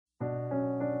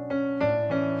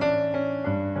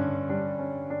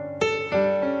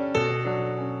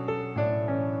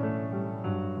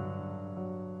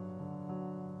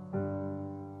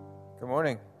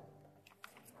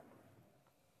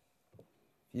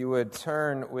you would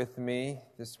turn with me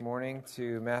this morning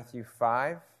to Matthew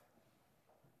 5.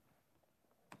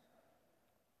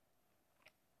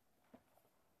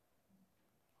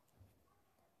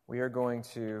 We are going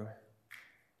to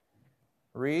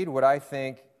read what I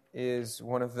think is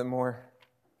one of the more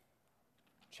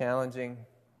challenging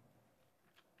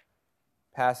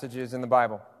passages in the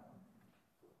Bible.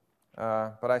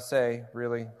 But I say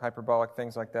really hyperbolic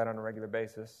things like that on a regular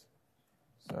basis,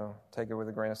 so take it with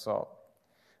a grain of salt.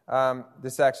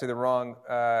 This is actually the wrong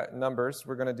numbers.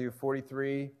 We're going to do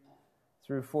 43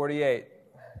 through 48.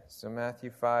 So Matthew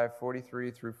 5,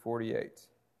 43 through 48.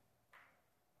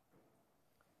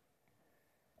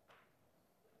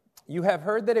 You have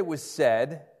heard that it was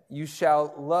said, "You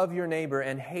shall love your neighbor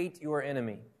and hate your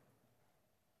enemy."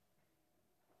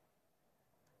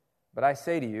 But I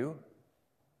say to you,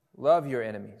 love your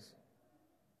enemies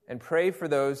and pray for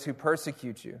those who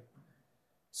persecute you,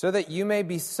 so that you may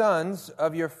be sons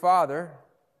of your Father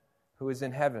who is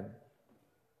in heaven.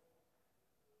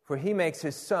 For he makes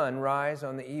his sun rise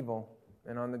on the evil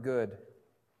and on the good,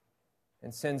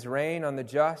 and sends rain on the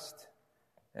just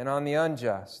and on the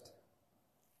unjust.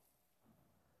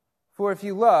 For if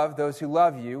you love those who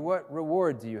love you, what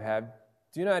reward do you have?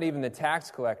 Do not even the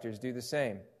tax collectors do the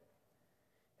same?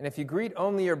 And if you greet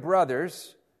only your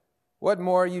brothers, what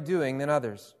more are you doing than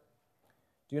others?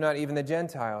 Do not even the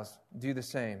Gentiles do the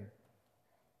same?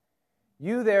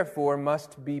 You therefore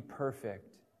must be perfect,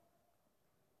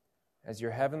 as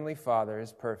your heavenly Father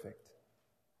is perfect.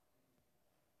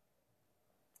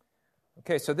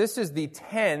 Okay, so this is the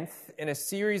 10th in a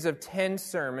series of 10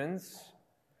 sermons,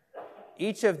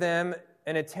 each of them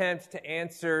an attempt to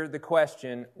answer the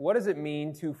question, what does it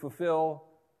mean to fulfill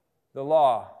the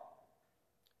law?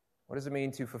 What does it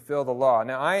mean to fulfill the law?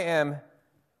 Now, I am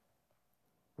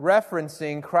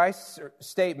referencing Christ's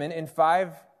statement in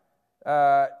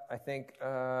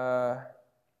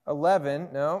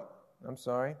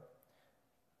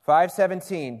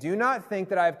 5:17. Do not think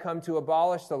that I have come to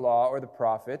abolish the law or the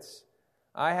prophets.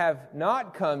 I have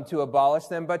not come to abolish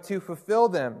them, but to fulfill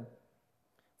them.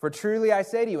 For truly I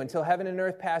say to you, until heaven and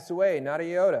earth pass away, not a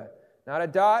iota, not a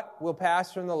dot will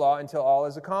pass from the law until all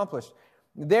is accomplished.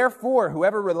 Therefore,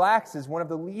 whoever relaxes one of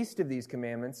the least of these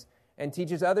commandments and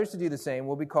teaches others to do the same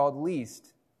will be called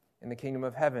least in the kingdom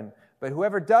of heaven. But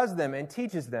whoever does them and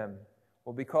teaches them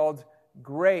will be called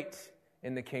great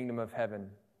in the kingdom of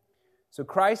heaven. So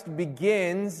Christ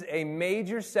begins a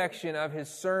major section of his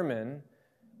sermon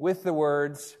with the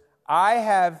words, I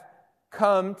have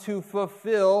come to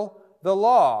fulfill the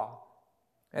law.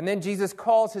 And then Jesus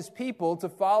calls his people to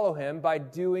follow him by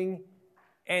doing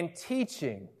and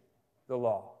teaching the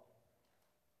law.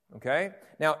 Okay?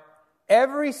 Now,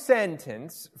 every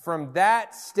sentence from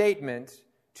that statement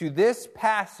to this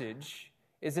passage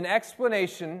is an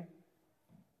explanation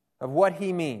of what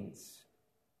he means.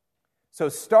 So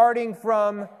starting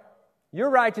from your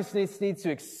righteousness needs to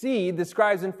exceed the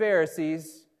scribes and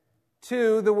Pharisees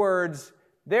to the words,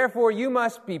 therefore you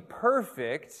must be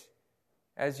perfect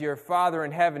as your Father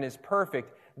in heaven is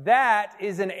perfect. That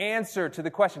is an answer to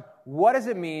the question, what does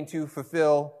it mean to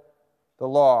fulfill the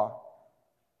law?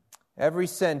 Every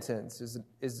sentence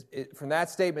is from that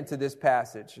statement to this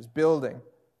passage is building.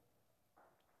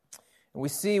 And we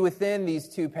see within these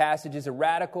two passages a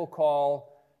radical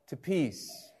call to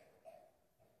peace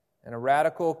and a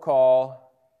radical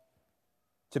call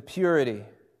to purity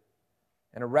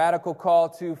and a radical call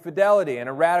to fidelity and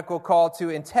a radical call to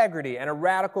integrity and a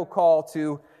radical call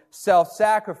to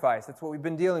self-sacrifice. That's what we've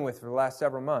been dealing with for the last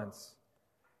several months.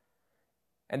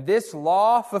 And this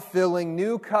law-fulfilling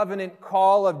new covenant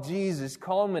call of Jesus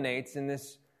culminates in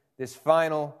this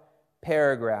final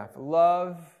paragraph.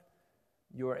 Love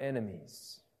your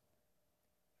enemies.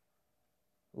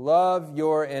 Love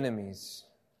your enemies.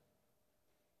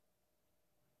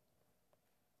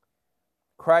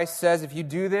 Christ says, if you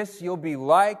do this, you'll be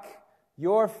like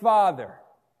your Father.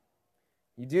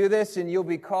 You do this and you'll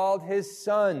be called his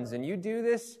sons. And you do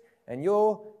this and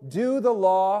you'll do the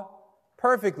law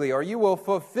perfectly, or you will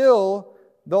fulfill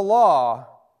the law.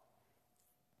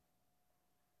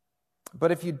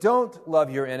 But if you don't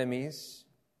love your enemies,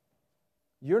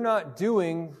 you're not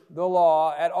doing the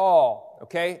law at all.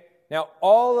 Okay? Now,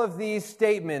 all of these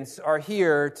statements are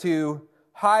here to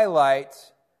highlight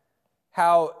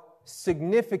how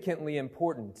significantly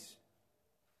important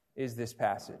is this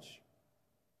passage.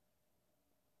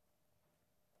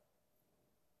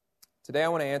 Today I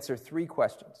want to answer three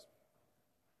questions.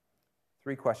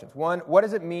 One, what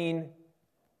does it mean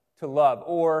to love?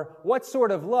 Or what sort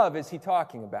of love is he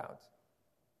talking about?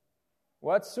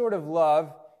 What sort of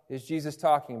love is Jesus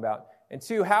talking about? And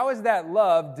two, how is that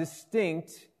love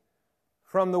distinct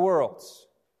from the world's.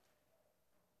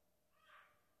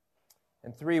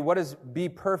 And 3, what does be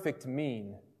perfect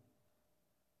mean?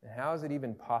 And how is it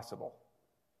even possible?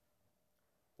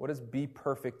 What does be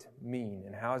perfect mean,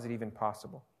 and how is it even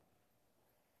possible?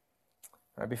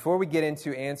 All right, before we get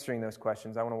into answering those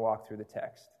questions, I want to walk through the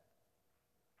text.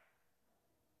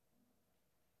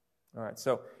 All right,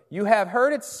 so you have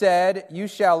heard it said, you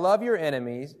shall love your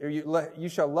enemies, or you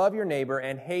shall love your neighbor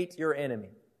and hate your enemy.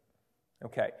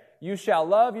 Okay, you shall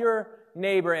love your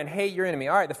neighbor and hate your enemy.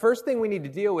 All right, the first thing we need to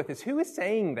deal with is who is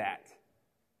saying that?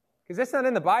 Because that's not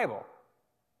in the Bible.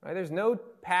 Right? There's no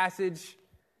passage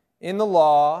in the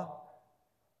law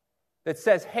that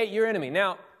says hate your enemy.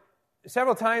 Now,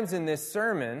 several times in this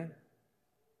sermon,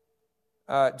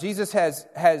 Jesus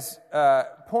has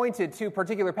pointed to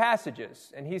particular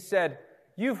passages, and he said,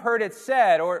 you've heard it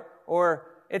said, or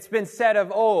it's been said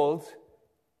of old,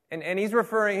 and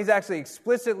he's actually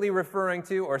explicitly referring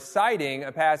to or citing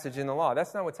a passage in the law.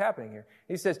 That's not what's happening here.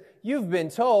 He says, you've been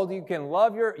told you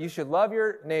should love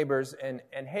your neighbors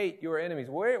and hate your enemies.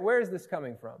 Where is this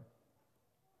coming from?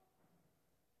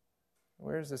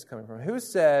 Where is this coming from? Who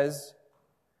says,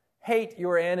 hate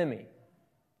your enemy?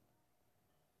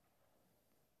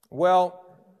 Well,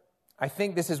 I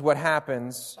think this is what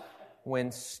happens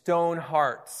when stone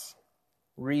hearts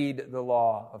read the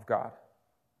law of God.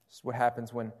 This is what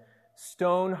happens when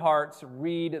stone hearts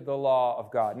read the law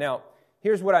of God. Now,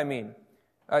 here's what I mean.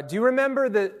 Do you remember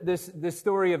the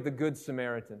story of the Good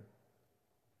Samaritan?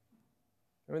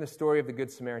 Remember the story of the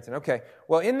Good Samaritan? Okay.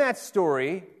 Well, in that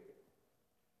story,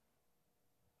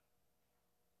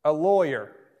 a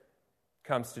lawyer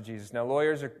comes to Jesus. Now,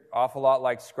 lawyers are an awful lot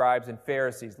like scribes and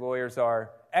Pharisees. Lawyers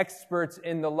are experts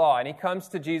in the law. And he comes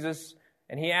to Jesus,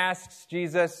 and he asks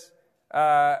Jesus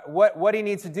what he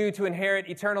needs to do to inherit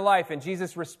eternal life. And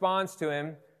Jesus responds to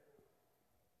him,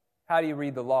 how do you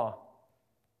read the law,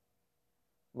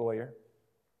 lawyer?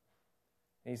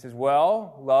 And he says,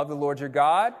 well, love the Lord your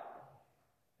God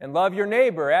and love your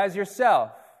neighbor as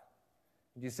yourself.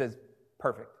 And Jesus says,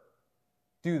 perfect.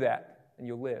 Do that, and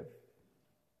you'll live.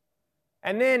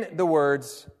 And then the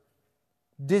words,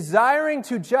 desiring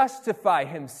to justify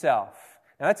himself.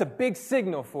 Now that's a big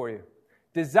signal for you.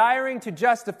 Desiring to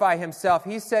justify himself,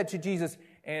 he said to Jesus,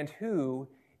 and who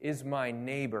is my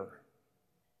neighbor?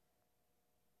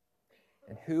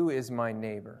 And who is my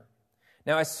neighbor?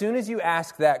 Now, as soon as you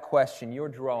ask that question, you're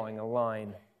drawing a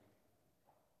line.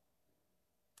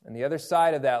 And the other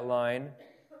side of that line,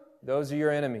 those are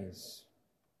your enemies.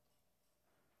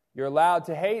 You're allowed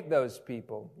to hate those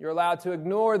people. You're allowed to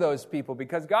ignore those people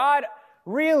because God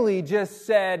really just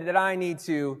said that I need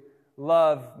to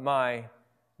love my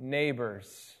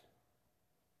neighbors.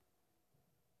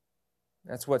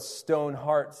 That's what stone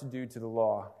hearts do to the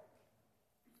law.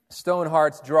 Stone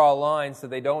hearts draw a line so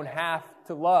they don't have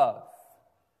to love.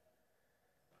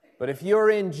 But if you're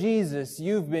in Jesus,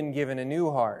 you've been given a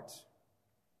new heart.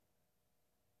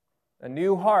 A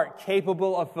new heart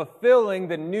capable of fulfilling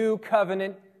the new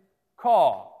covenant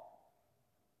call.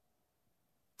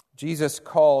 Jesus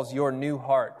calls your new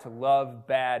heart to love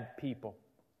bad people.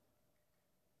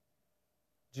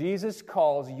 Jesus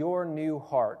calls your new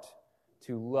heart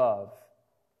to love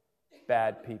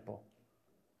bad people.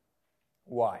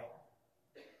 Why?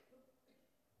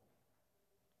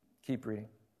 Keep reading.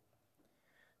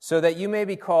 So that you may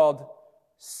be called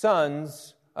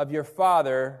sons of your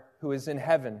Father who is in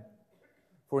heaven.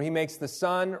 For he makes the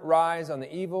sun rise on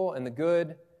the evil and the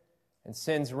good, and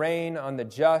sends rain on the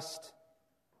just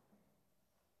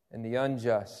and the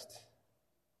unjust.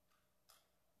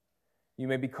 You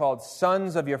may be called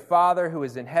sons of your Father who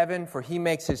is in heaven, for he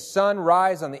makes his sun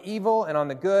rise on the evil and on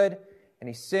the good, and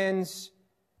he sends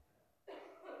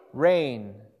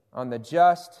rain on the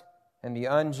just and the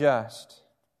unjust.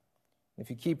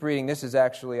 If you keep reading, this is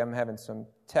actually, I'm having some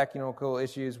technical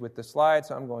issues with the slide,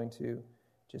 so I'm going to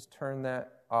just turn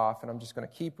that off, and I'm just going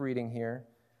to keep reading here.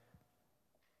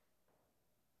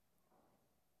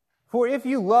 For if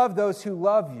you love those who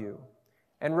love you,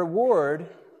 and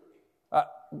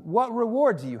what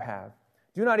reward do you have?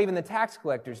 Do not even the tax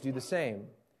collectors do the same?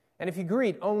 And if you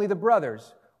greet only the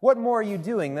brothers, what more are you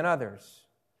doing than others?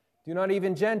 Do not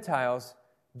even Gentiles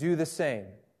do the same?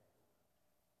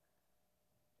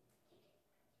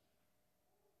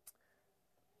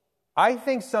 I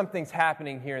think something's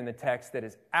happening here in the text that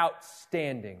is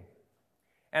outstanding.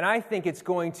 And I think it's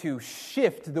going to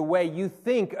shift the way you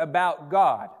think about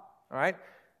God. All right?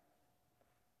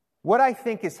 What I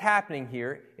think is happening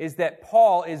here is that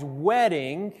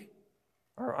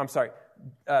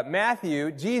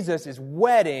Jesus is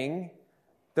wedding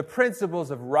the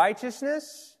principles of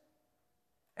righteousness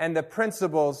and the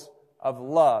principles of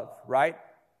love, right?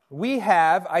 We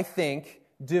have, I think,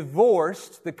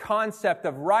 divorced the concept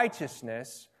of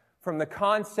righteousness from the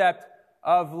concept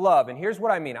of love. And here's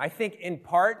what I mean. I think in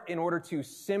part, in order to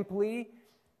simply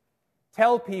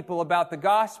tell people about the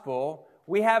gospel,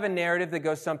 we have a narrative that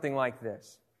goes something like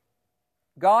this.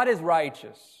 God is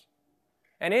righteous,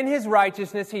 and in His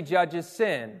righteousness He judges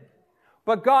sin.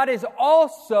 But God is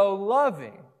also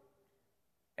loving.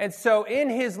 And so in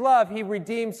His love, He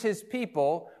redeems His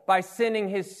people by sending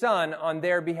His Son on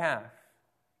their behalf.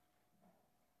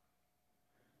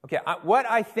 Okay, what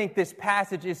I think this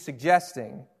passage is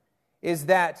suggesting is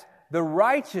that the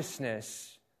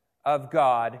righteousness of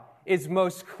God is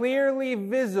most clearly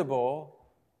visible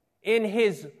in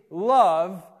His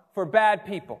love for bad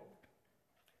people.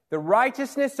 The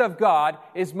righteousness of God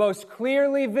is most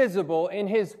clearly visible in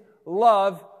His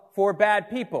love for bad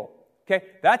people. Okay,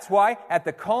 that's why at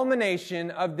the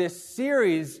culmination of this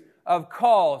series of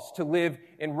calls to live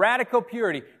in radical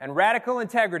purity and radical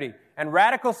integrity and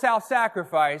radical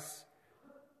self-sacrifice,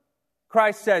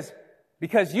 Christ says,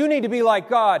 because you need to be like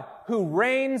God, who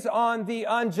reigns on the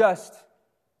unjust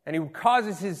and who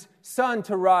causes His sun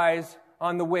to rise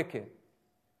on the wicked.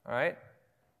 All right?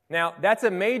 Now, that's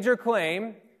a major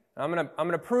claim. I'm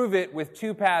going to prove it with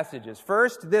two passages.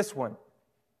 First, this one.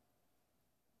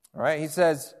 All right, he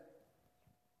says,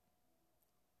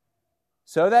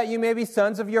 so that you may be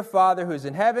sons of your Father who is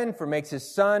in heaven, for He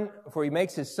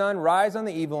makes His sun rise on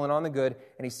the evil and on the good,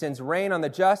 and He sends rain on the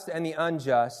just and the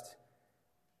unjust.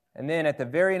 And then at the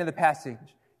very end of the passage,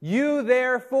 you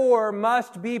therefore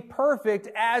must be perfect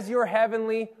as your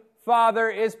heavenly Father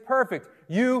is perfect.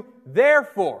 You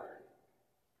therefore.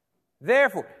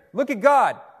 Look at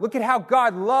God. Look at how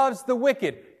God loves the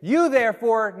wicked. You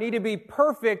therefore need to be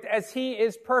perfect as He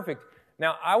is perfect.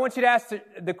 Now, I want you to ask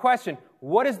the question,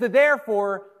 what is the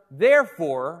therefore?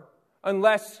 Therefore,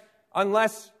 unless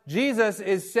Jesus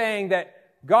is saying that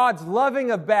God's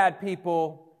loving of bad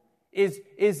people is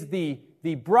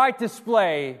the bright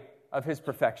display of His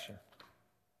perfection.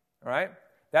 All right?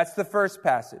 That's the first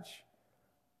passage.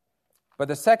 But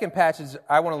the second passage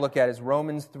I want to look at is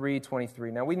Romans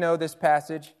 3:23. Now, we know this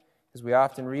passage because we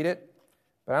often read it,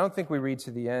 but I don't think we read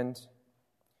to the end.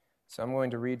 So I'm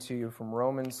going to read to you from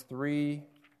Romans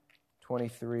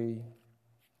 3:23.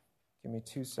 Give me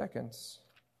 2 seconds.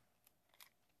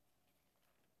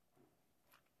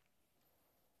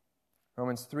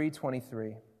 Romans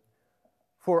 3:23.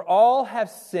 For all have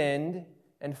sinned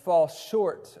and fall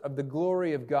short of the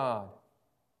glory of God,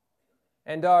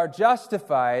 and are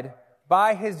justified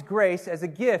by His grace as a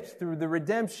gift through the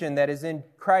redemption that is in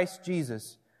Christ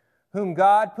Jesus, whom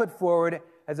God put forward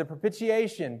as a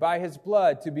propitiation by His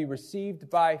blood to be received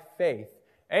by faith.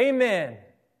 Amen.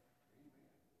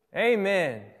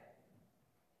 Amen.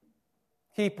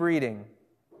 Keep reading.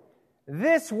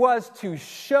 This was to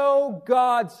show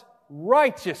God's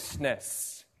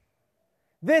righteousness.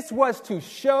 This was to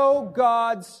show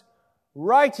God's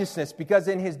righteousness, because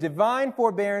in His divine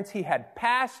forbearance He had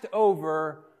passed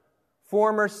over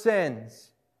former sins.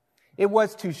 It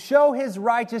was to show His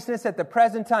righteousness at the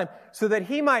present time, so that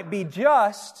He might be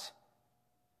just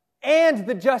and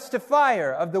the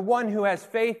justifier of the one who has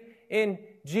faith in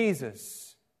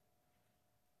Jesus.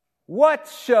 What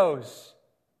shows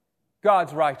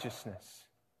God's righteousness?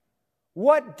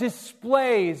 What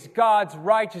displays God's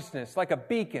righteousness like a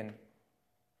beacon?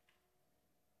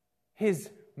 His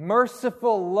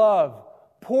merciful love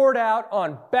poured out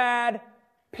on bad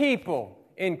people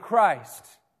in Christ.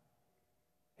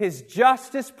 His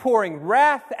justice pouring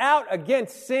wrath out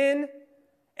against sin,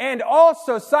 and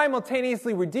also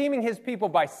simultaneously redeeming His people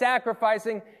by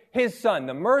sacrificing His Son.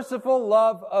 The merciful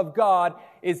love of God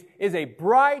is a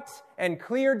bright and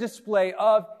clear display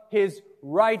of His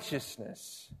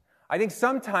righteousness. I think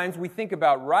sometimes we think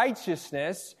about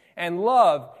righteousness and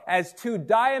love as two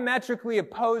diametrically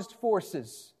opposed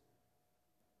forces.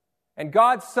 And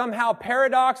God somehow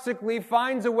paradoxically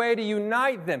finds a way to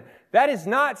unite them.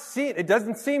 It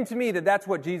doesn't seem to me that that's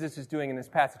what Jesus is doing in this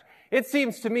passage. It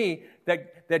seems to me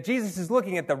that Jesus is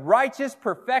looking at the righteous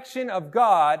perfection of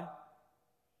God,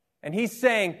 and He's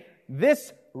saying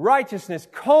this righteousness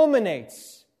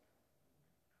culminates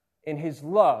in His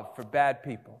love for bad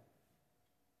people.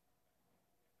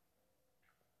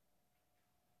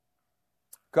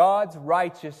 God's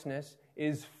righteousness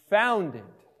is founded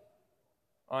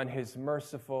on His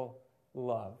merciful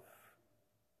love.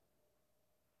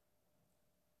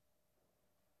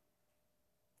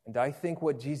 And I think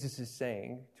what Jesus is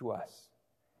saying to us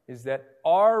is that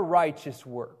our righteous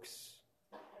works,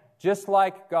 just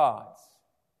like God's,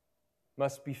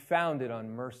 must be founded on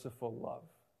merciful love.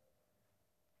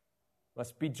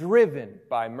 must be driven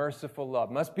by merciful love,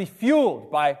 must be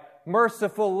fueled by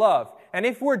merciful love. And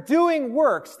if we're doing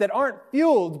works that aren't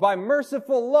fueled by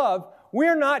merciful love,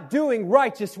 we're not doing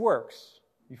righteous works.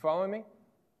 You following me?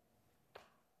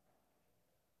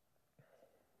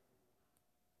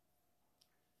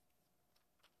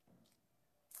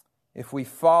 If we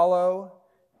follow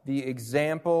the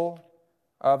example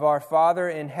of our Father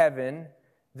in heaven,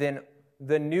 then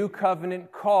the new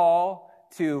covenant call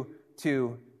to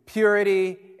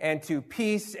purity and to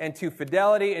peace and to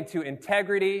fidelity and to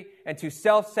integrity and to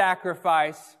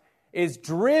self-sacrifice is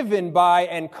driven by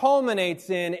and culminates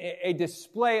in a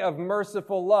display of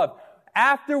merciful love,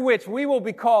 after which we will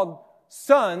be called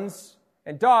sons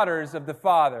and daughters of the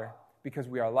Father because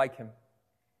we are like Him.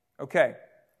 Okay,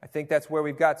 I think that's where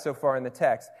we've got so far in the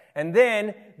text. And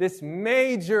then this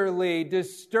majorly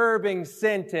disturbing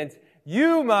sentence,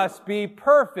 you must be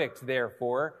perfect,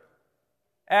 therefore,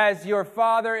 as your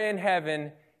Father in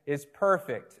heaven is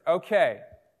perfect. Okay.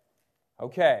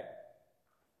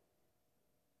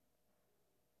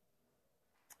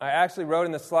 I actually wrote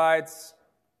in the slides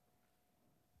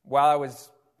while I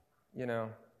was,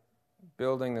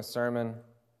 building the sermon,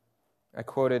 I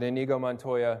quoted Inigo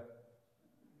Montoya.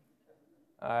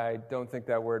 I don't think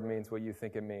that word means what you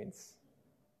think it means.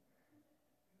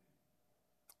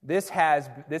 This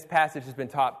passage has been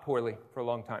taught poorly for a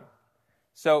long time.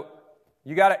 So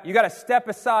you got to step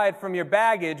aside from your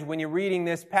baggage when you're reading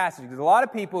this passage. There's a lot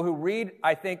of people who read,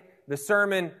 I think, the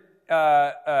sermon in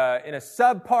a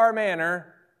subpar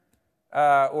manner,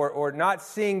 or not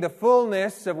seeing the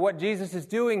fullness of what Jesus is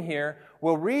doing here,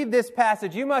 will read this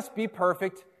passage, you must be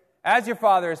perfect as your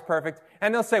Father is perfect,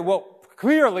 and they'll say, well,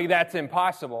 clearly that's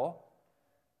impossible.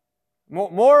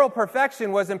 Moral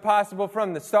perfection was impossible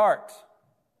from the start.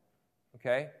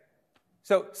 Okay?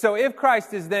 So if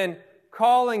Christ is then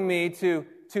calling me to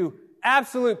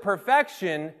absolute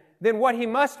perfection, then what He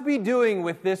must be doing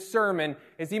with this sermon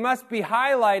is He must be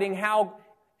highlighting how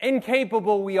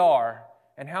incapable we are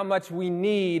and how much we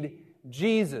need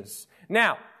Jesus.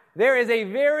 Now, there is a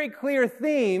very clear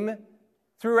theme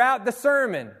throughout the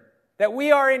sermon that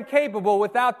we are incapable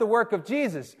without the work of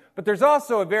Jesus. But there's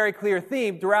also a very clear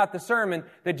theme throughout the sermon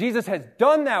that Jesus has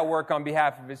done that work on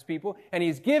behalf of His people, and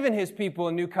He's given His people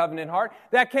a new covenant heart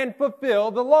that can fulfill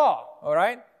the law. All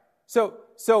right?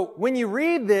 So when you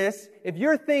read this, if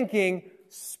you're thinking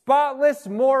spotless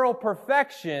moral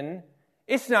perfection,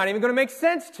 it's not even going to make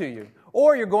sense to you.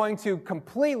 Or you're going to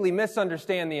completely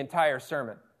misunderstand the entire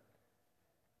sermon.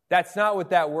 That's not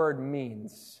what that word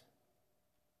means.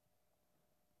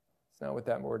 It's not what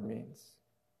that word means.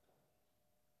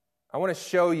 I want to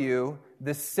show you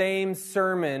the same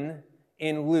sermon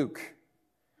in Luke,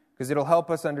 because it'll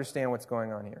help us understand what's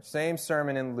going on here. Same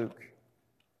sermon in Luke.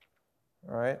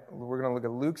 All right, we're going to look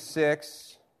at Luke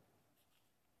 6.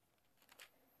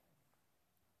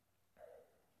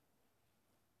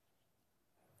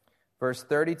 Verse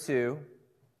 32.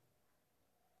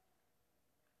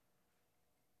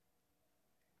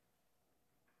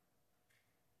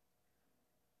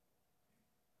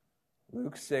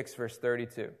 Luke 6, verse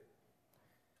 32.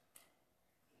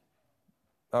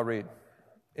 I'll read.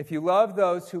 If you love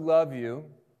those who love you,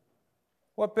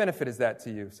 what benefit is that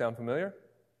to you? Sound familiar?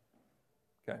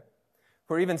 Okay.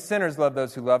 For even sinners love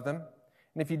those who love them.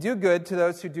 And if you do good to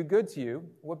those who do good to you,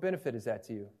 what benefit is that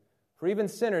to you? For even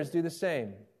sinners do the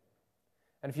same.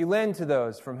 And if you lend to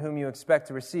those from whom you expect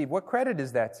to receive, what credit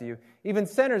is that to you? Even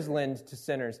sinners lend to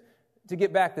sinners to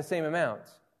get back the same amount.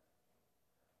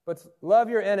 But love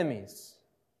your enemies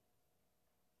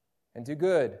and do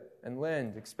good and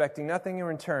lend, expecting nothing in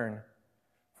return.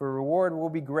 For reward will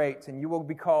be great, and you will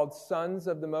be called sons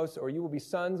of the Most, or you will be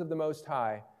sons of the Most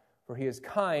High, for He is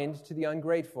kind to the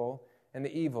ungrateful and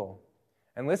the evil.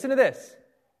 And listen to this.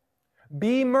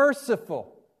 Be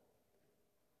merciful,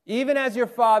 even as your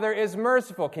Father is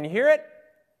merciful. Can you hear it?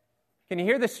 Can you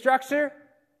hear the structure?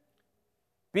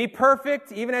 Be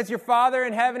perfect, even as your Father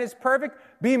in heaven is perfect.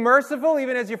 Be merciful,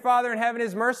 even as your Father in heaven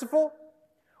is merciful.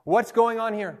 What's going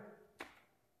on here?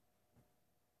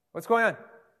 What's going on?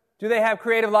 Do they have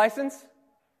creative license?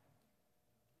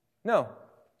 No.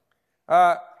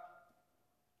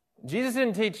 Jesus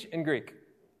didn't teach in Greek.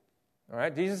 All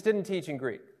right? Jesus didn't teach in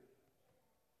Greek.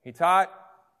 He taught,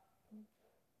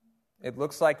 it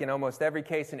looks like in almost every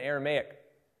case, in Aramaic.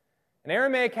 And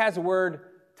Aramaic has a word,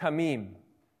 tamim.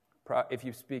 If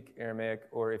you speak Aramaic,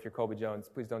 or if you're Colby Jones,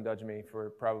 please don't judge me for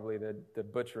probably the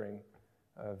butchering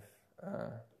of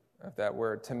that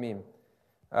word, tamim.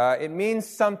 It means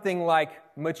something like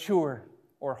mature,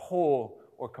 or whole,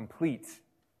 or complete.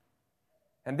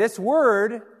 And this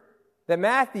word that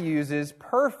Matthew uses,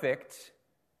 perfect,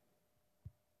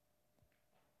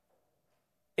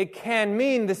 it can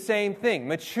mean the same thing,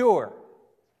 mature.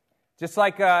 Just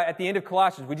like at the end of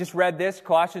Colossians, we just read this,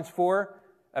 Colossians 4.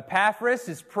 Epaphras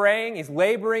is praying, he's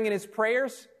laboring in his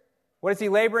prayers. What is he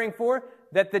laboring for?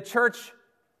 That the church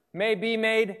may be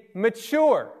made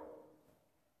mature.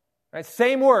 Right?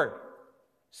 Same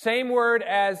word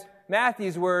as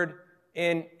Matthew's word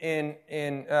in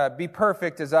be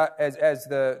perfect as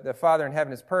the Father in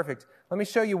heaven is perfect. Let me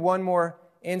show you one more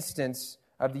instance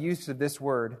of the use of this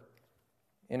word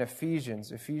in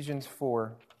Ephesians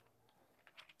 4.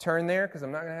 Turn there because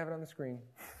I'm not going to have it on the screen.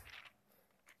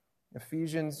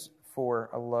 Ephesians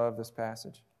 4. I love this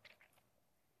passage.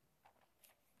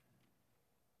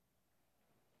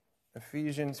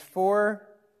 Ephesians 4.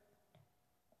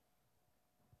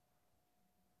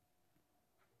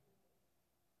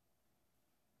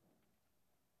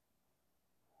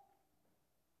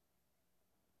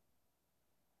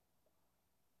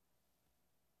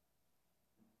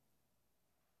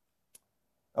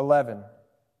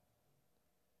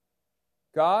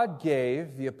 God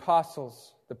gave the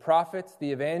apostles, the prophets,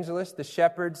 the evangelists, the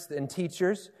shepherds, and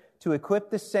teachers to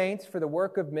equip the saints for the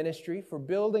work of ministry, for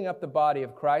building up the body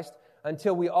of Christ,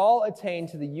 until we all attain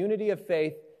to the unity of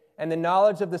faith and the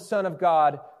knowledge of the Son of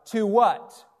God, to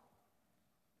what?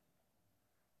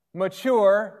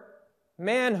 Mature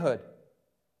manhood.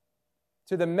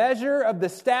 To the measure of the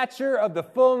stature of the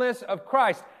fullness of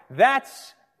Christ.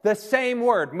 That's the same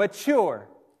word, mature.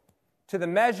 To the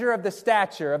measure of the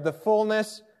stature of the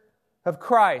fullness of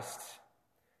Christ.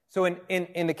 So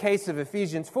in the case of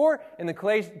Ephesians 4, in the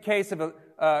case of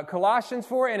Colossians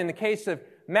 4, and in the case of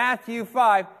Matthew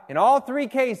 5, in all three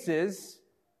cases,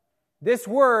 this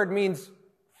word means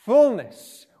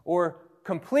fullness or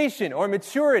completion or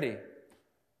maturity.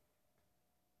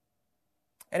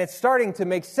 And it's starting to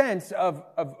make sense of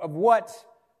what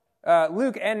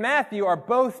Luke and Matthew are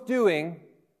both doing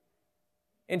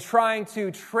in trying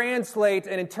to translate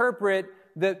and interpret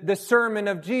the sermon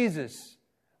of Jesus.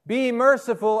 Be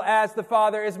merciful as the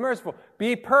Father is merciful.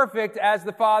 Be perfect as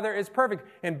the Father is perfect.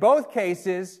 In both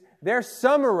cases, they're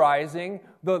summarizing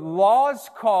the law's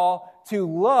call to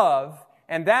love,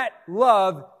 and that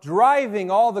love driving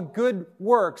all the good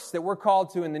works that we're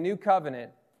called to in the new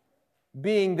covenant,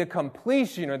 being the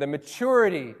completion or the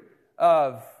maturity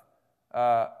of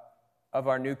our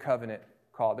new covenant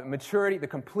call. The maturity, the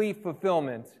complete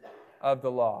fulfillment of the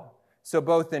law. So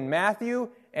both in Matthew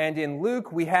and in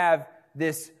Luke, we have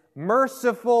this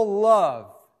merciful love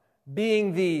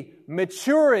being the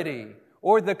maturity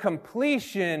or the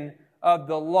completion of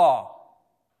the law,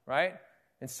 right?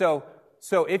 And so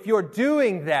if you're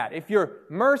doing that, if you're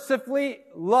mercifully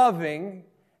loving,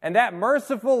 and that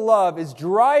merciful love is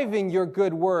driving your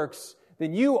good works,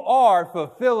 then you are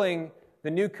fulfilling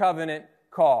the new covenant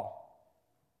call.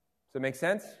 Does that make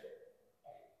sense?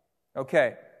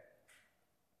 Okay.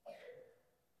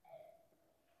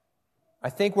 I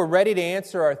think we're ready to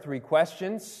answer our three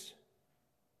questions.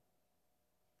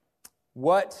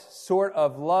 What sort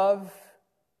of love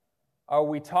are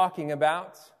we talking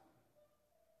about?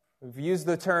 We've used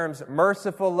the terms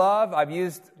merciful love. I've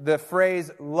used the phrase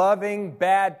loving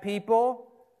bad people.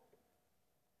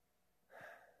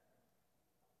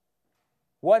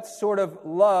 What sort of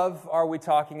love are we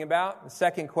talking about? The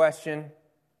second question,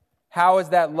 how is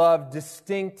that love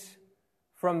distinct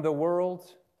from the world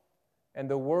and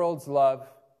the world's love?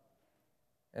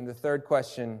 And the third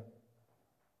question,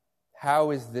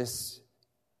 how is this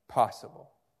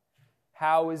possible?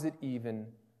 How is it even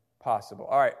possible?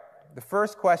 All right, the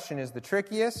first question is the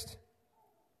trickiest,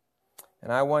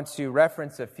 and I want to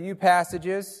reference a few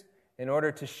passages in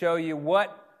order to show you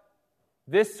what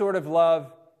this sort of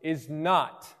love is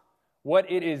not,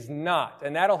 what it is not,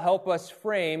 and that'll help us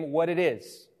frame what it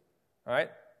is. All right?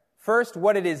 First,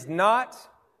 what it is not.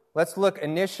 Let's look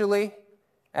initially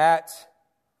at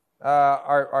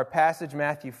our passage,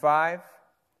 Matthew 5.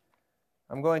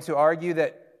 I'm going to argue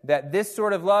that this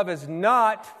sort of love is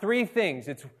not three things.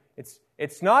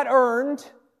 It's not earned.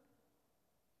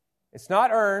 It's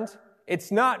not earned.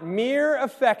 It's not mere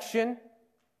affection.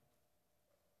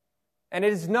 And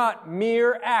it is not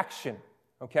mere action.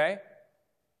 Okay?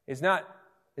 It's not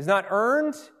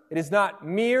earned, it is not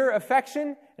mere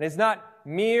affection, and it's not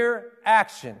mere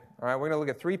action. All right, we're going to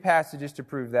look at three passages to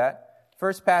prove that.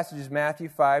 First passage is Matthew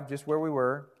 5, just where we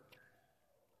were.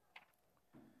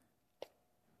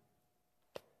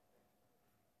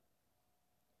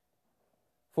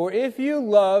 For if you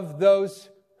love those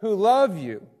who love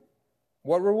you,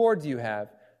 what reward do you have?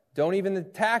 Don't even the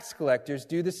tax collectors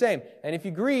do the same? And if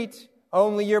you greet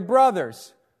only your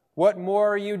brothers, what more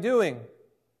are you doing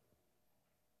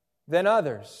than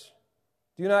others?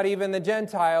 Do not even the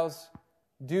Gentiles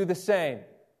do the same?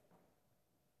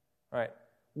 Right?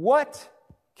 What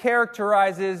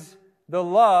characterizes the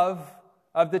love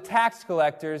of the tax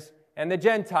collectors and the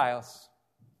Gentiles?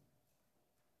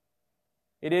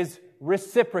 It is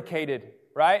reciprocated,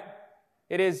 right?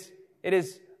 It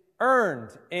is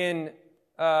earned in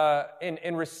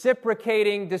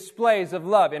reciprocating displays of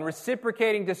love, in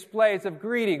reciprocating displays of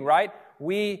greeting, right?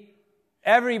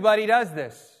 Everybody does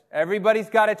this. Everybody's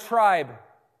got a tribe,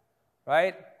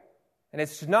 right? And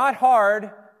it's not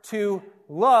hard to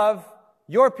love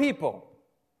your people.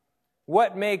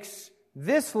 What makes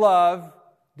this love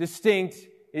distinct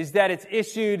is that it's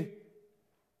issued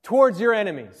towards your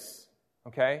enemies.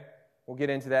 Okay? We'll get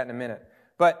into that in a minute.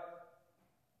 But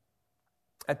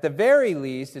at the very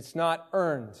least, it's not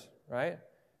earned, right?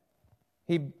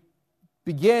 He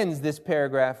begins this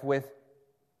paragraph with,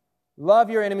 love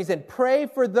your enemies and pray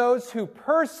for those who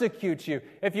persecute you.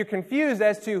 If you're confused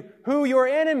as to who your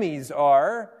enemies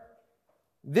are,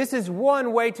 this is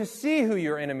one way to see who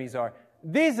your enemies are.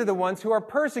 These are the ones who are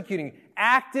persecuting,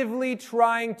 actively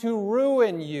trying to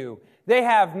ruin you. They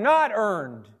have not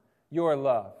earned your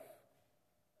love.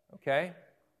 Okay?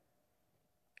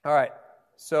 All right.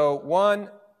 So, 1,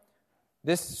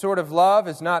 this sort of love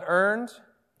is not earned.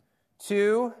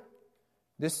 2,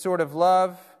 this sort of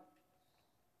love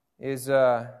is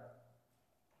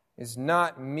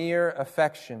not mere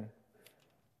affection.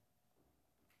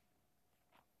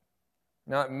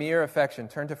 Not mere affection.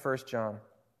 Turn to 1 John.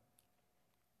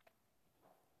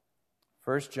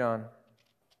 1 John.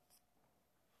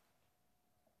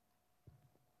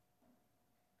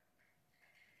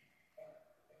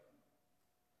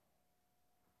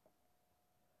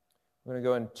 We're going to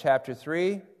go in chapter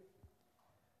 3,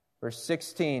 verse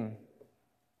 16.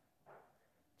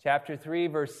 Chapter 3,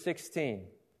 verse 16.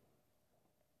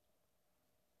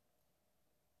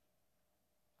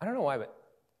 I don't know why, but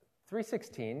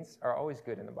 3:16s are always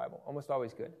good in the Bible. Almost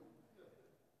always good.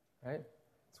 Right?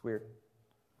 It's weird.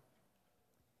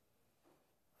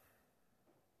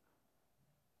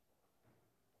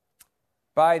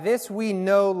 By this we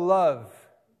know love.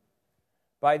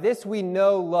 By this we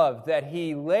know love, that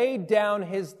He laid down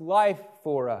His life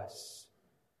for us.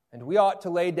 And we ought to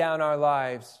lay down our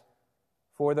lives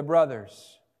for the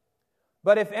brothers.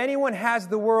 But if anyone has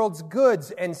the world's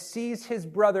goods and sees his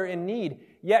brother in need,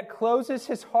 yet closes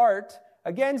his heart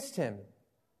against him,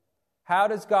 how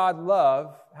does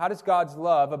God's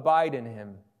love abide in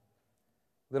him?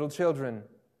 Little children,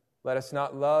 let us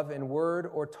not love in word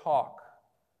or talk,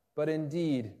 but in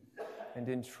deed and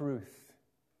in truth.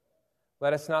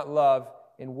 Let us not love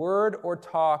in word or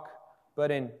talk,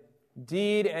 but in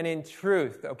deed and in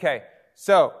truth. Okay,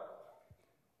 so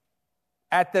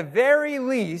at the very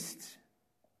least,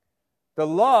 the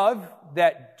love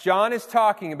that John is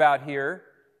talking about here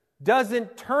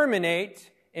doesn't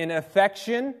terminate in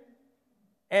affection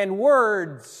and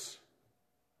words,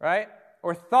 right?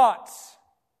 Or thoughts.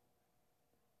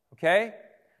 Okay?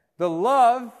 The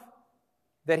love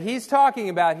that he's talking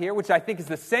about here, which I think is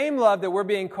the same love that we're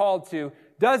being called to,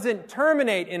 doesn't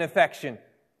terminate in affection.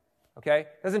 Okay?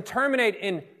 Doesn't terminate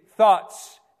in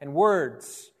thoughts and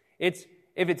words. If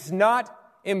it's not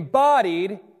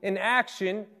embodied in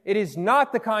action, it is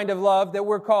not the kind of love that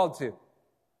we're called to.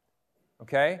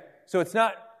 Okay? So it's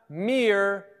not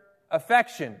mere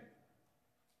affection.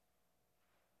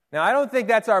 Now, I don't think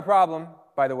that's our problem,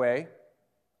 by the way.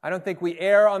 I don't think we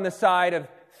err on the side of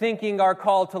thinking our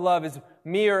call to love is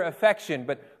mere affection,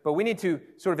 but we need to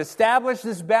sort of establish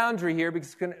this boundary here because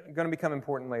it's going to become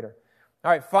important later.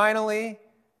 All right, finally,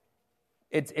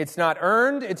 it's not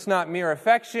earned, it's not mere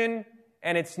affection,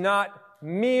 and it's not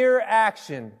mere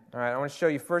action. All right, I want to show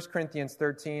you 1 Corinthians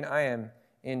 13. I am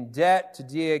in debt to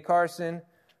D.A. Carson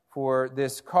for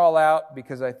this call out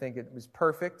because I think it was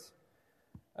perfect.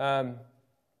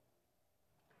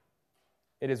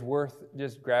 It is worth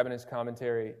just grabbing his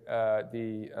commentary,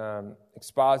 the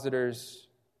Expositor's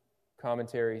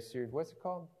Commentary series. What's it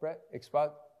called, Brett?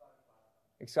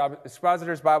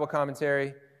 Expositor's Bible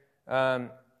Commentary.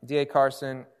 D.A.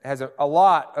 Carson has a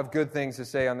lot of good things to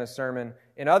say on this sermon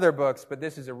in other books, but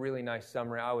this is a really nice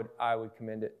summary. I would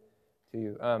commend it to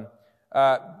you.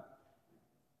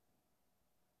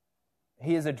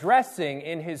 He is addressing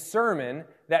in his sermon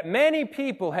that many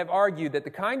people have argued that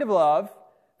the kind of love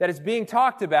that is being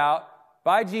talked about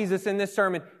by Jesus in this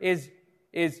sermon is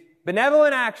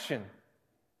benevolent action.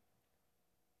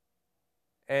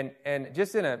 And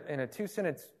just in a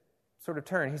two-sentence sort of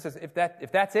turn, he says, if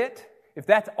that's it, if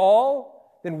that's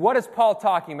all, then what is Paul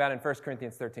talking about in 1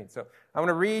 Corinthians 13? So I want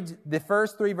to read the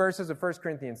first 3 verses of 1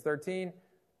 Corinthians 13.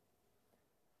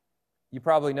 You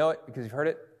probably know it because you've heard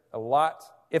it a lot.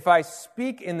 if I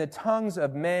speak in the tongues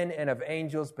of men and of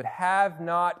angels, but have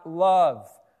not love,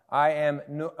 I am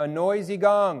a noisy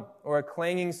gong or a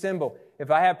clanging cymbal.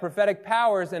 If I have prophetic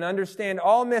powers and understand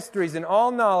all mysteries and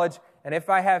all knowledge, and if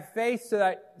I have faith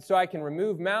so I can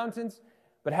remove mountains,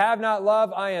 but have not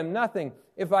love, I am nothing.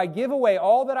 If I give away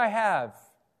all that I have,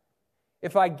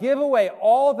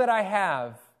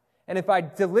 and if I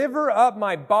deliver up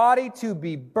my body to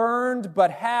be burned,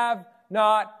 but have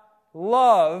not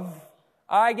love,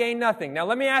 I gain nothing. Now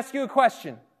let me ask you a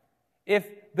question. If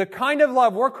the kind of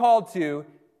love we're called to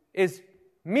is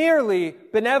merely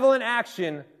benevolent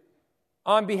action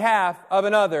on behalf of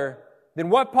another, then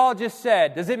what Paul just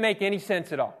said, does it make any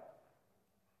sense at all?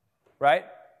 Right?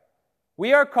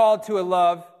 We are called to a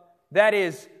love that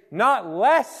is not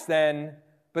less than,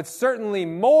 but certainly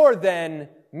more than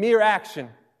mere action.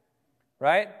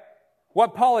 Right?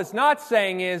 What Paul is not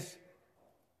saying is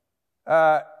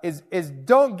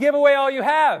don't give away all you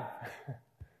have.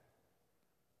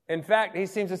 In fact, he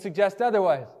seems to suggest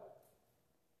otherwise.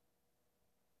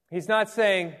 He's not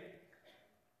saying,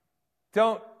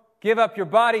 don't give up your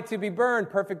body to be burned.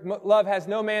 Perfect love has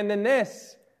no man than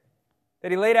this,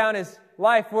 that he lay down his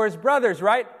life for his brothers,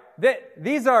 right?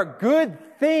 These are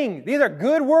good things. These are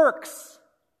good works.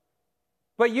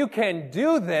 But you can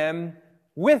do them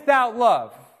without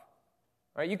love.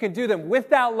 Right? You can do them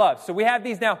without love. So we have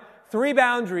these now 3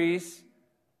 boundaries.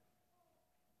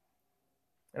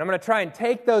 And I'm going to try and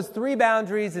take those 3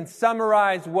 boundaries and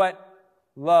summarize what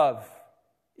love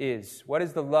is. What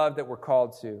is the love that we're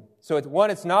called to? So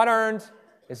it's not earned,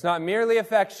 it's not merely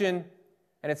affection,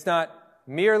 and it's not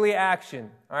merely action.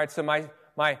 All right, so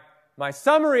my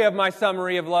summary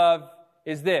of love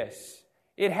is this.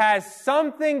 It has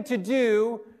something to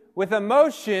do with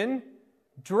emotion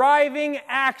driving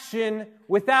action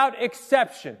without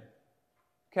exception.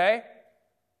 Okay?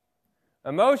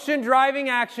 Emotion driving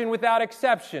action without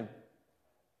exception.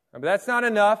 But that's not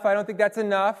enough. I don't think that's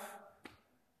enough.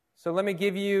 So let me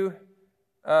give you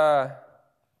the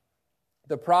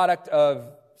product of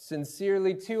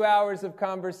sincerely 2 hours of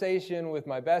conversation with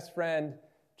my best friend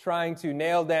trying to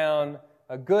nail down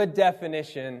a good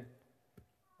definition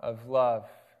of love.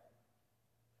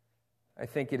 I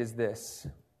think it is this.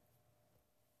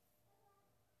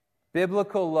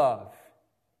 Biblical love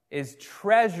is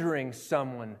treasuring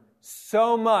someone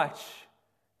so much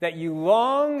that you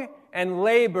long and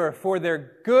labor for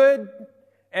their good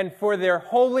and for their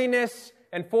holiness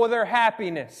and for their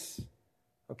happiness.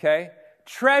 Okay?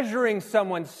 Treasuring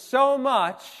someone so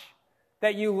much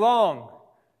that you long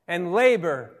and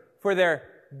labor for their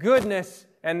goodness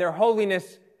and their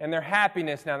holiness and their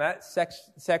happiness. Now that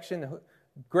section,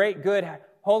 great, good,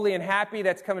 holy, and happy,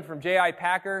 that's coming from J.I.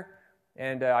 Packer,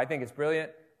 and I think it's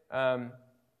brilliant.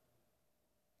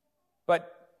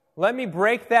 But let me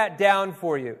break that down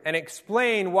for you and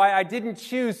explain why I didn't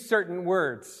choose certain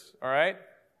words, all right?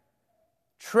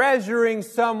 Treasuring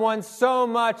someone so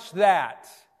much that.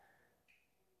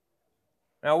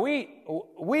 Now,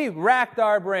 we racked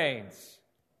our brains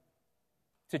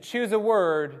to choose a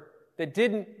word that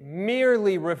didn't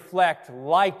merely reflect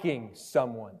liking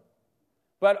someone,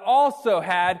 but also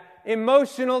had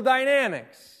emotional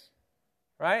dynamics,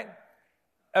 right?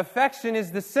 Affection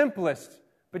is the simplest,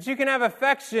 but you can have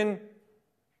affection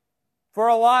for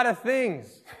a lot of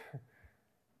things.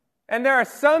 And there are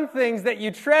some things that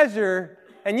you treasure,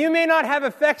 and you may not have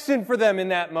affection for them in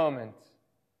that moment.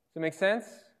 Does that make sense?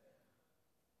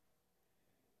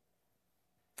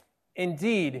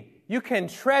 Indeed, you can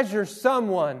treasure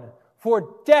someone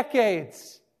for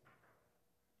decades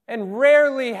and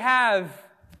rarely have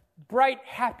bright,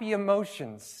 happy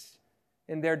emotions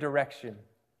in their direction,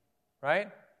 right?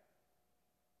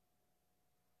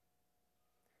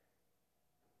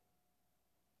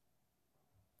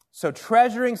 So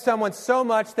treasuring someone so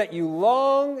much that you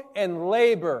long and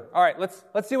labor. All right,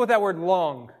 let's see what that word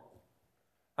long.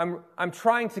 I'm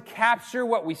trying to capture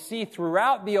what we see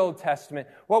throughout the Old Testament,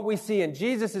 what we see in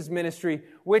Jesus' ministry,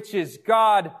 which is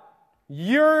God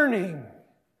yearning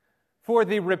for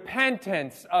the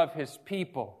repentance of His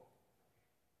people.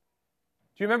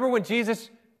 Do you remember when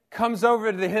Jesus comes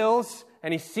over to the hills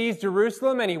and He sees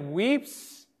Jerusalem and He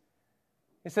weeps?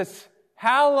 He says,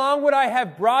 "How long would I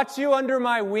have brought you under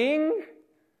my wing?"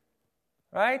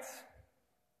 Right?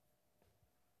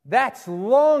 That's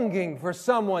longing for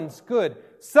someone's good.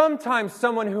 Sometimes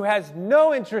someone who has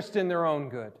no interest in their own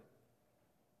good.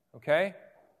 Okay?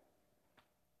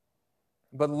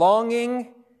 But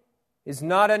longing is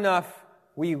not enough.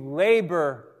 We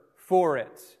labor for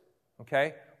it.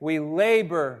 Okay? We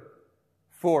labor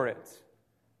for it.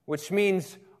 Which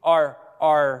means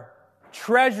our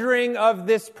treasuring of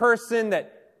this person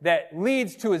that that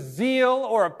leads to a zeal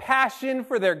or a passion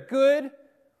for their good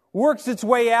works its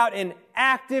way out in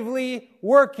actively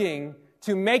working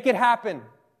to make it happen.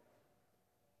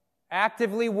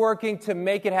 Actively working to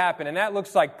make it happen. And that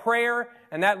looks like prayer,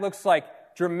 and that looks like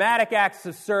dramatic acts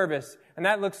of service, and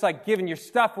that looks like giving your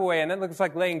stuff away, and that looks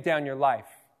like laying down your life.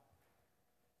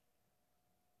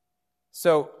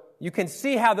 So you can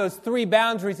see how those three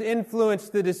boundaries influence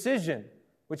the decision,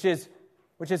 which is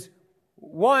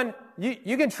one,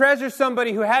 you can treasure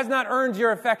somebody who has not earned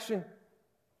your affection,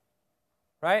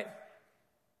 right?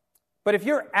 But if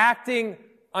you're acting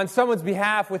on someone's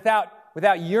behalf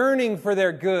without yearning for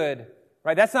their good,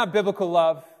 right, that's not biblical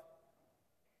love,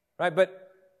 right? But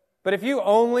if you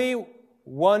only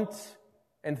want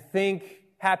and think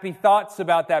happy thoughts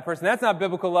about that person, that's not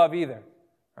biblical love either,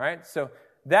 all right? So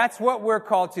that's what we're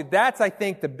called to. That's, I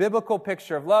think, the biblical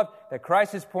picture of love that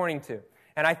Christ is pointing to.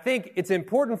 And I think it's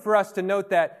important for us to note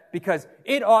that because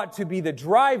it ought to be the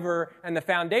driver and the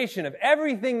foundation of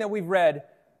everything that we've read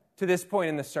to this point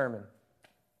in the sermon.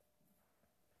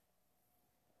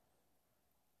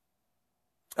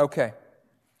 Okay,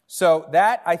 so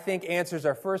that, I think, answers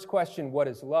our first question, what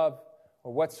is love?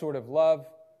 Or what sort of love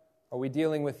are we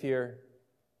dealing with here?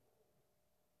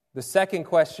 The second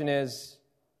question is,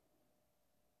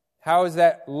 how is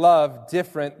that love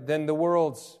different than the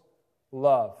world's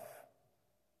love?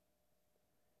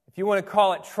 If you want to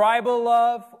call it tribal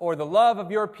love or the love of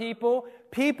your people,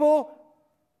 people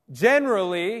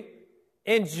generally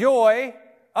enjoy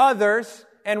others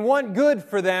and want good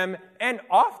for them and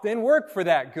often work for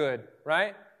that good,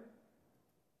 right?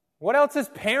 What else is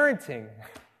parenting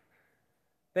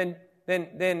than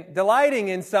delighting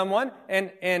in someone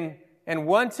and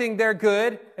wanting their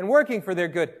good and working for their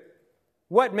good?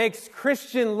 What makes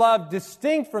Christian love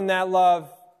distinct from that love,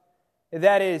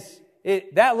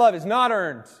 that love is not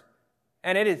earned,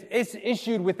 and it's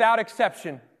issued without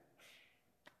exception.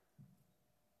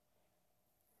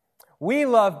 We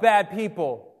love bad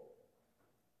people.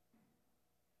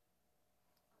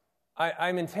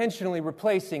 I'm intentionally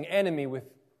replacing enemy with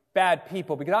bad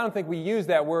people because I don't think we use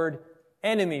that word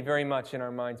enemy very much in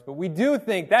our minds, but we do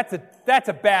think that's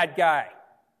a bad guy.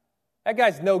 That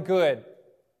guy's no good.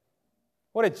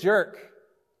 What a jerk,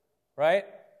 right?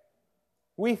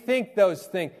 We think those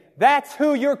things. That's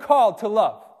who you're called to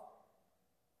love.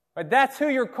 Right? That's who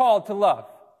you're called to love.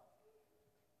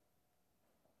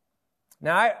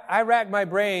 Now, I rack my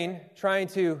brain trying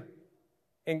to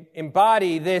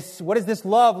embody this. What does this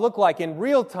love look like in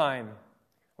real time?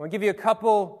 I want to give you a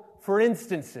couple, for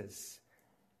instances,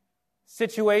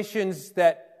 situations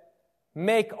that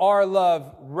make our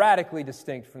love radically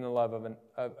distinct from the love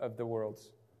of the world's.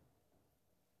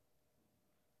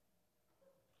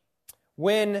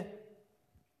 When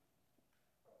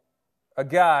a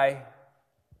guy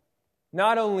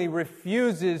not only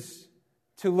refuses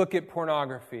to look at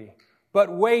pornography,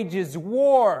 but wages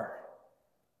war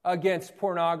against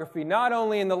pornography, not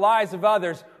only in the lives of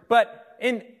others, but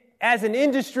as an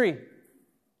industry.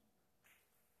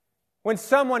 When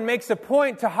someone makes a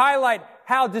point to highlight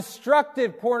how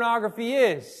destructive pornography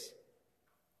is,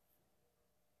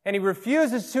 and he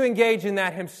refuses to engage in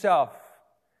that himself,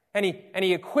 and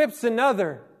he equips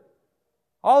another,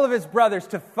 all of his brothers,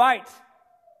 to fight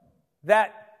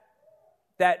that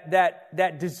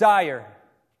desire.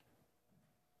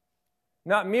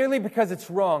 Not merely because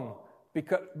it's wrong,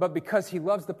 but because he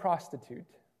loves the prostitute.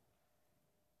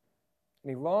 And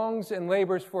he longs and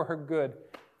labors for her good.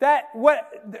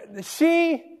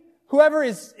 Whoever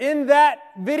is in that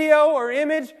video or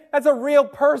image, that's a real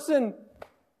person.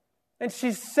 And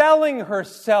she's selling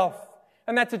herself.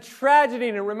 And that's a tragedy,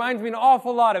 and it reminds me an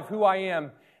awful lot of who I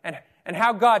am and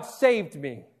how God saved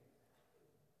me.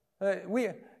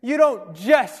 You don't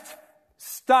just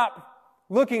stop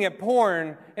looking at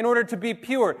porn in order to be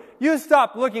pure. You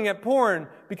stop looking at porn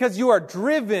because you are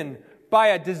driven by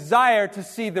a desire to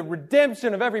see the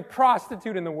redemption of every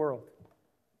prostitute in the world.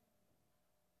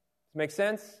 Does it make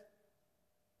sense?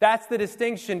 That's the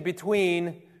distinction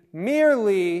between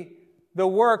merely the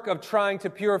work of trying to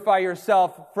purify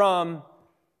yourself from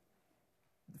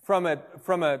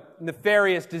a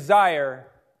nefarious desire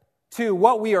to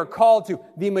what we are called to,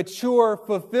 the mature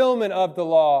fulfillment of the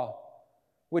law,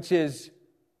 which is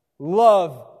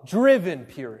love-driven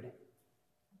purity.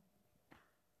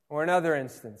 Or another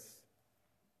instance,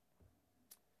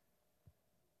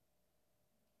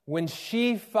 when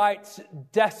she fights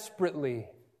desperately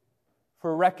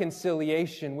for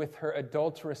reconciliation with her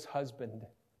adulterous husband,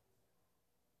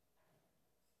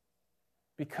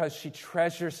 because she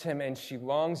treasures him and she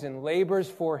longs and labors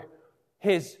for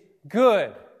his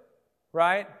good,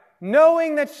 right?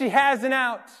 Knowing that she has an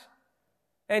out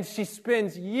And she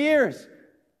spends years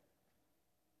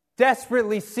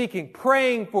desperately seeking,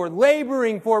 praying for,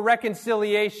 laboring for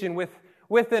reconciliation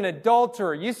with an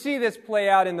adulterer. You see this play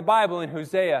out in the Bible in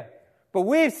Hosea, but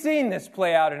we've seen this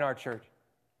play out in our church.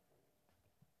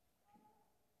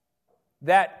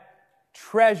 That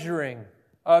treasuring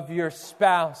of your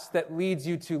spouse that leads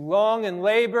you to long and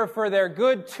labor for their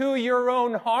good to your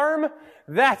own harm,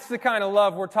 that's the kind of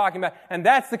love we're talking about. And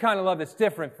that's the kind of love that's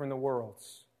different from the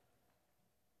world's.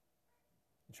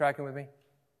 You tracking with me?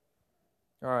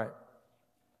 All right.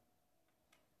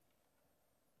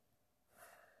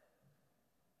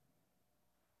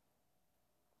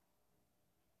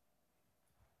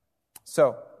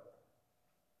 So,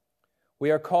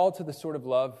 we are called to the sort of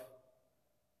love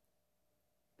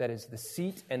that is the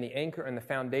seat and the anchor and the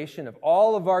foundation of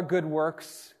all of our good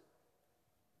works.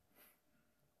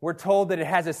 We're told that it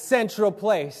has a central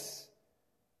place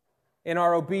in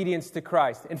our obedience to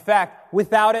Christ. In fact,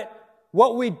 without it,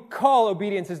 what we call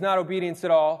obedience is not obedience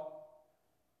at all.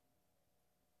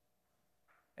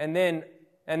 And then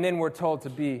we're told to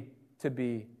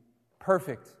be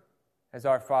perfect as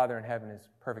our Father in heaven is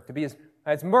perfect. To be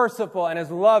as merciful and as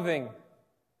loving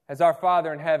as our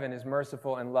Father in heaven is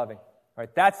merciful and loving. All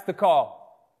right, that's the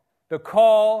call. The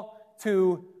call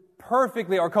to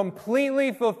perfectly or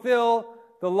completely fulfill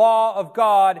the law of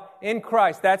God in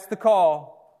Christ. That's the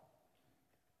call.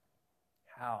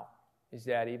 How is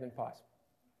that even possible?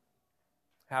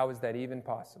 How is that even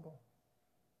possible?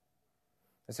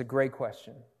 That's a great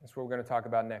question. That's what we're going to talk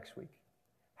about next week.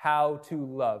 How to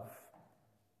love.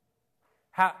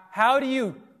 How do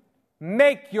you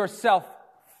make yourself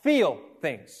feel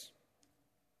things?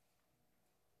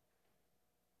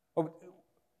 Oh,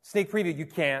 sneak preview, you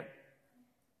can't.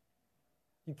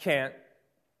 You can't.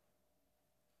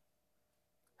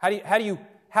 How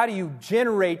do you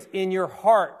generate in your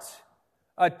heart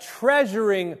a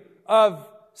treasuring of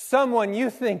someone you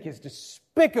think is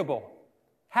despicable?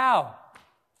 How?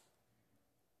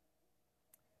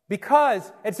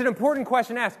 Because it's an important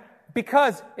question to ask.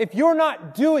 Because if you're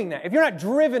not doing that, if you're not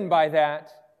driven by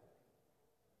that,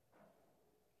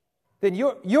 then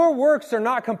your works are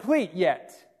not complete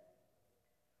yet.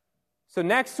 So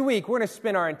next week, we're going to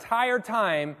spend our entire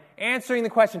time answering the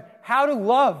question, how to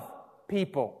love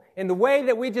people in the way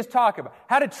that we just talked about.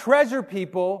 How to treasure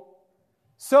people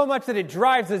so much that it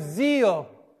drives a zeal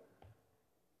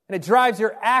and it drives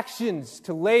your actions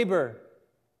to labor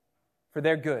for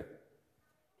their good.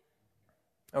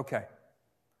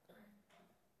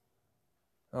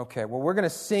 Okay, well, we're going to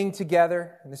sing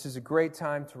together, and this is a great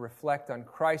time to reflect on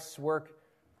Christ's work,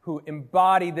 who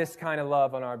embodied this kind of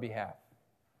love on our behalf.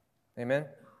 Amen?